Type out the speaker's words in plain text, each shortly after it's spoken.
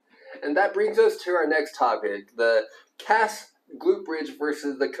And that brings us to our next topic, the cast glute bridge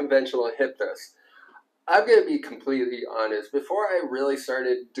versus the conventional hip thrust. I'm going to be completely honest. Before I really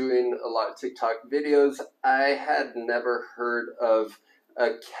started doing a lot of TikTok videos, I had never heard of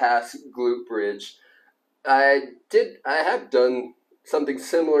a cast glute bridge. I have done something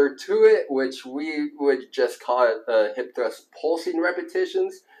similar to it, which we would just call it hip thrust pulsing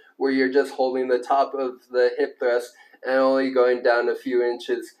repetitions, where you're just holding the top of the hip thrust and only going down a few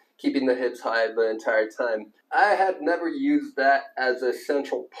inches, keeping the hips high the entire time. I had never used that as a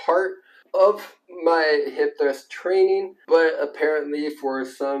central part of my hip thrust training, but apparently for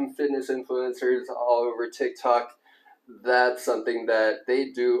some fitness influencers all over TikTok, that's something that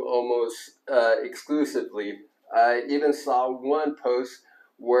they do almost exclusively. I even saw one post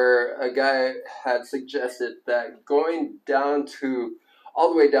where a guy had suggested that going down to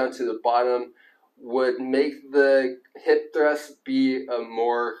all the way down to the bottom would make the hip thrust be a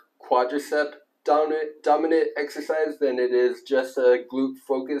more quadricep dominant exercise than it is just a glute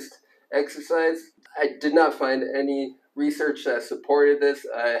focused exercise. I did not find any research that supported this.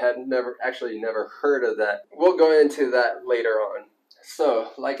 I had never heard of that. We'll go into that later on.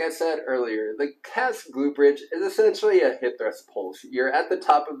 So, like I said earlier, the cast glute bridge is essentially a hip thrust pulse. You're at the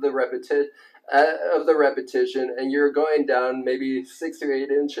top of the repetition, and you're going down maybe 6 to 8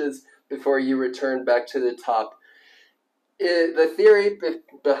 inches before you return back to the top. The theory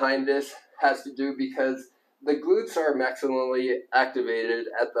behind this has to do because the glutes are maximally activated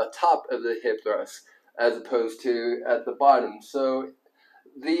at the top of the hip thrust as opposed to at the bottom. So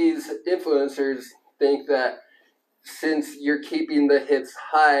these influencers think that since you're keeping the hips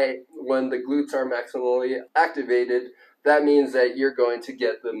high when the glutes are maximally activated, that means that you're going to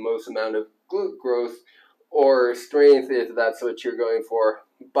get the most amount of glute growth or strength, if that's what you're going for,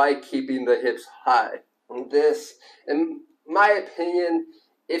 by keeping the hips high. This, in my opinion,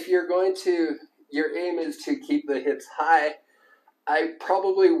 if your aim is to keep the hips high, I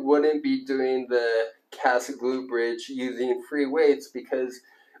probably wouldn't be doing the cast glute bridge using free weights, because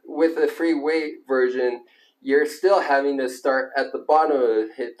with the free weight version, you're still having to start at the bottom of the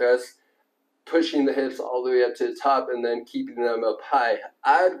hip thrust, pushing the hips all the way up to the top and then keeping them up high.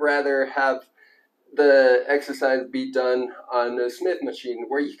 I'd rather have the exercise be done on a Smith machine,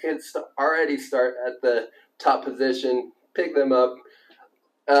 where you can already start at the top position, pick them up,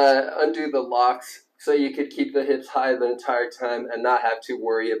 undo the locks, so you could keep the hips high the entire time and not have to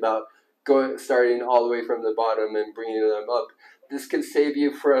worry about starting all the way from the bottom and bringing them up. This can save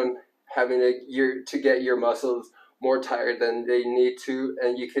you from having to get your muscles more tired than they need to,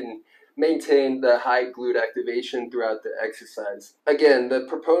 and you can maintain the high glute activation throughout the exercise. Again, the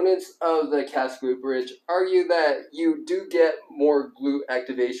proponents of the cast glute bridge argue that you do get more glute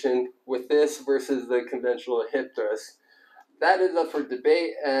activation with this versus the conventional hip thrust. That is up for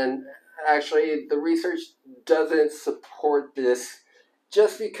debate, and actually the research doesn't support this,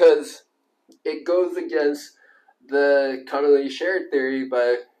 just because it goes against the commonly shared theory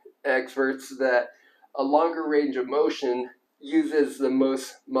by experts that a longer range of motion uses the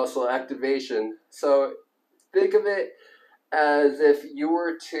most muscle activation. So think of it as if you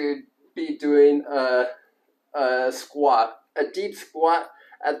were to be doing a squat, a deep squat.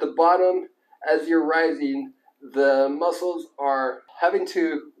 At the bottom, as you're rising, the muscles are having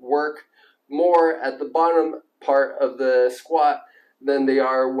to work more at the bottom part of the squat than they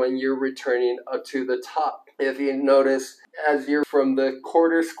are when you're returning up to the top. If you notice, as you're from the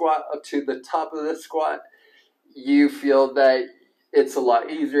quarter squat up to the top of the squat, you feel that it's a lot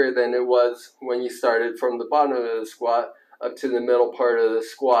easier than it was when you started from the bottom of the squat up to the middle part of the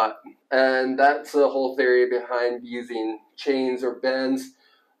squat. And that's the whole theory behind using chains or bends.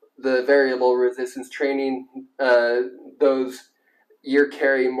 The variable resistance training, you're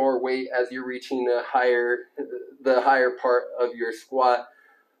carrying more weight as you're reaching the higher part of your squat,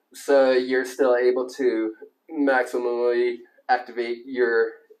 so you're still able to maximally activate your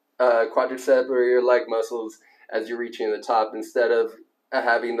quadricep or your leg muscles as you're reaching the top, instead of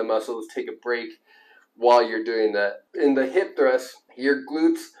having the muscles take a break while you're doing that. In the hip thrust, your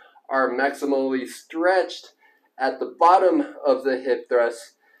glutes are maximally stretched at the bottom of the hip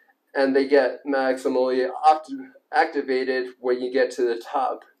thrust, and they get maximally activated when you get to the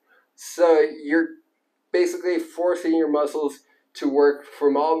top. So you're basically forcing your muscles to work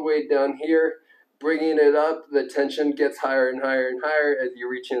from all the way down here, bringing it up. The tension gets higher and higher and higher as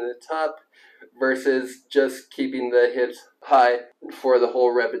you're reaching the top, versus just keeping the hips high for the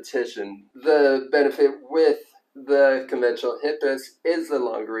whole repetition. The benefit with the conventional hip thrust is the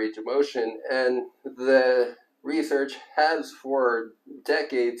longer range of motion, and the research has for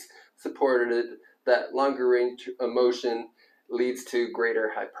decades supported that longer range of motion leads to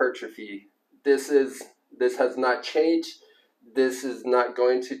greater hypertrophy. This has not changed. This is not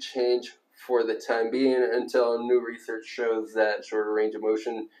going to change for the time being until new research shows that shorter range of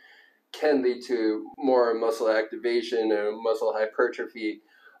motion can lead to more muscle activation and muscle hypertrophy.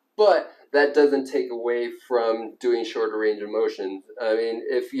 But that doesn't take away from doing shorter range of motion. I mean,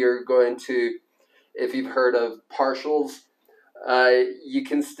 if you've heard of partials, you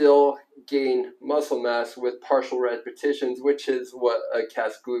can still gain muscle mass with partial repetitions, which is what a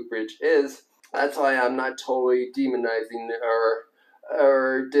calf glute bridge is. That's why I'm not totally demonizing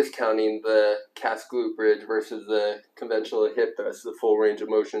or discounting the calf glute bridge versus the conventional hip thrust, the full range of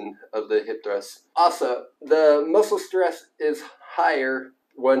motion of the hip thrust. Also, the muscle stress is higher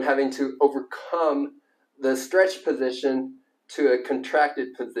when having to overcome the stretch position to a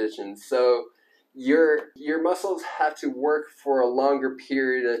contracted position. So your muscles have to work for a longer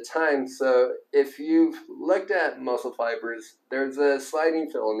period of time. So if you've looked at muscle fibers, there's a sliding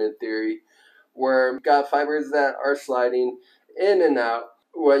filament theory where you've got fibers that are sliding in and out.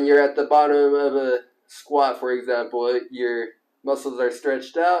 When you're at the bottom of a squat, for example, your muscles are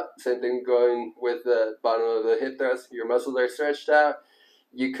stretched out. Same thing going with the bottom of the hip thrust. Your muscles are stretched out.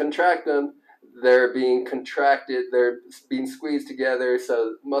 You contract them. They're being contracted. They're being squeezed together.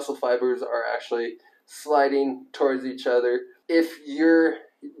 So muscle fibers are actually sliding towards each other. If you're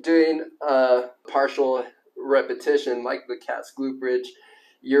doing a partial repetition like the calf glute bridge,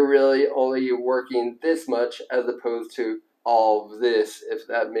 you're really only working this much as opposed to all of this, if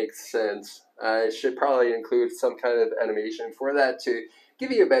that makes sense. I should probably include some kind of animation for that to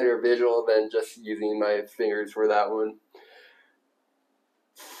give you a better visual than just using my fingers for that one.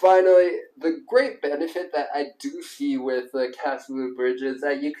 Finally, the great benefit that I do see with the calf glute bridge is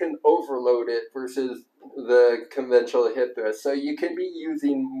that you can overload it versus the conventional hip thrust. So you can be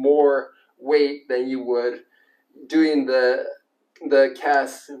using more weight than you would doing the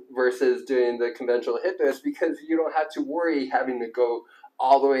cast versus doing the conventional hip thrust, because you don't have to worry having to go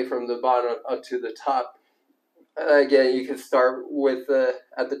all the way from the bottom up to the top. Again, you can start with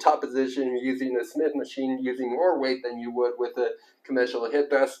at the top position using a Smith machine, using more weight than you would with a conventional hip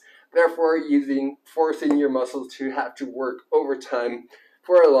thrust, therefore forcing your muscles to have to work overtime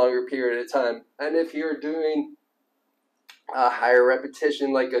for a longer period of time. And if you're doing a higher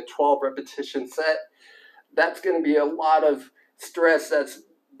repetition, like a 12 repetition set, that's going to be a lot of stress that's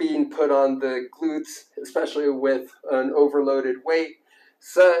being put on the glutes, especially with an overloaded weight.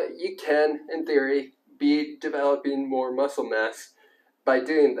 So you can, in theory, be developing more muscle mass by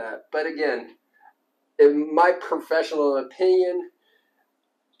doing that. But again, in my professional opinion,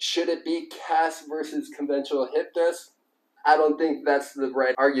 should it be calf versus conventional hip thrust? I don't think that's the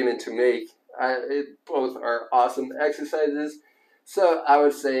right argument to make. Both are awesome exercises. So I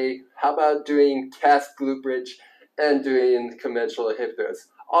would say, how about doing calf glute bridge and doing conventional hip thrust?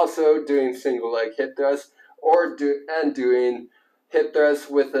 Also doing single leg hip thrust and doing hip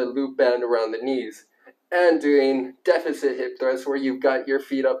thrust with a loop band around the knees. And doing deficit hip thrust where you've got your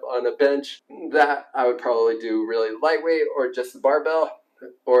feet up on a bench. That I would probably do really lightweight, or just the barbell,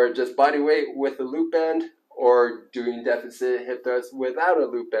 or just body weight with a loop band, or doing deficit hip thrust without a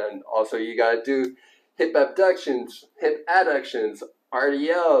loop band. Also, you gotta do hip abductions, hip adductions,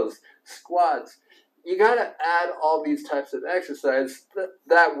 RDLs, squats. You gotta add all these types of exercise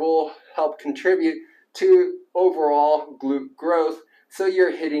that will help contribute to overall glute growth, so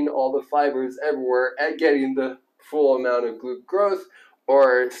you're hitting all the fibers everywhere and getting the full amount of glute growth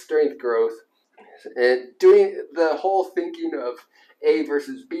or strength growth. And doing the whole thinking of A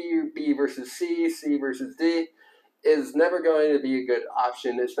versus B, B versus C, C versus D is never going to be a good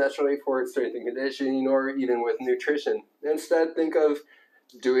option, especially for strength and conditioning or even with nutrition. Instead, think of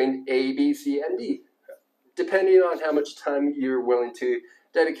doing A, B, C, and D, depending on how much time you're willing to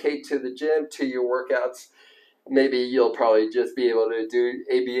dedicate to the gym, to your workouts. Maybe you'll probably just be able to do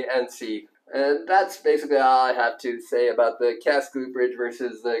A, B, and C. And that's basically all I have to say about the calf glute bridge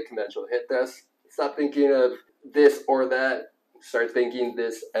versus the conventional hip thrust. Stop thinking of this or that. Start thinking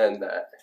this and that.